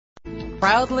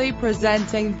Proudly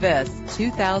presenting this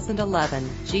 2011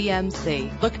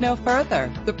 GMC. Look no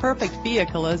further. The perfect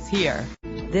vehicle is here.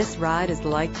 This ride is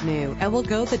like new and will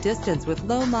go the distance with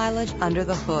low mileage under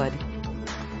the hood.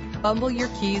 Fumble your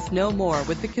keys no more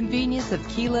with the convenience of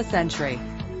keyless entry.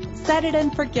 Set it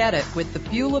and forget it with the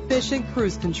fuel-efficient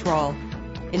cruise control.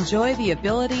 Enjoy the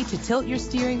ability to tilt your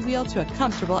steering wheel to a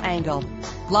comfortable angle.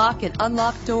 Lock and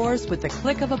unlock doors with the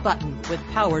click of a button with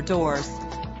power doors.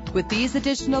 With these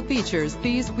additional features,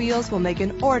 these wheels will make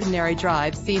an ordinary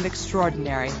drive seem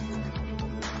extraordinary.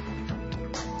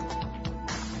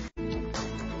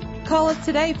 Call us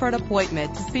today for an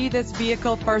appointment to see this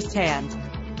vehicle firsthand.